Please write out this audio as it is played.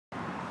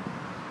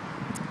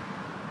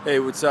Hey,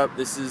 what's up?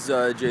 This is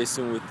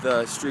Jason with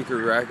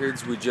Streaker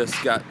Records. We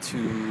just got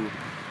to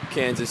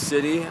Kansas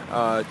City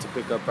to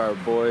pick up our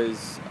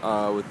boys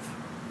with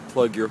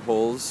Plug Your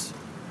Holes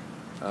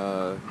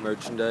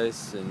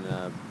merchandise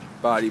and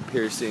body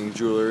piercing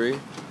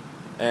jewelry.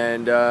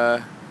 And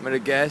I'm at a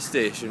gas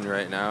station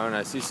right now and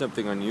I see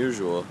something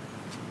unusual.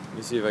 Let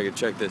me see if I can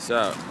check this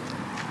out.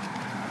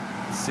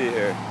 Let's see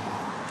here.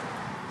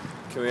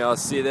 Can we all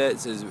see that? It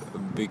says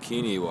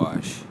bikini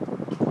wash.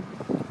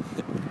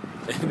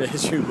 And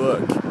as you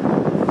look,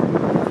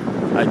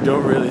 I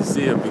don't really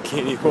see a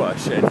bikini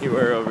wash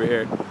anywhere over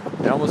here.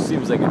 It almost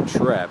seems like a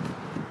trap.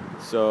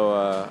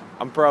 So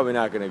I'm probably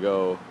not gonna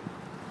go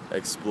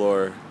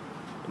explore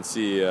and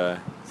see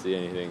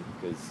anything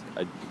because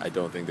I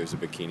don't think there's a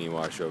bikini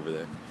wash over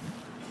there.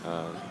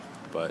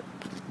 But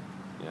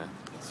yeah,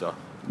 so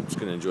I'm just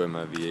gonna enjoy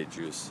my V8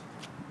 juice.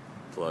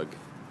 Plug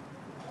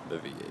the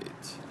V8.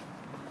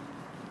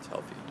 It's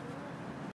healthy.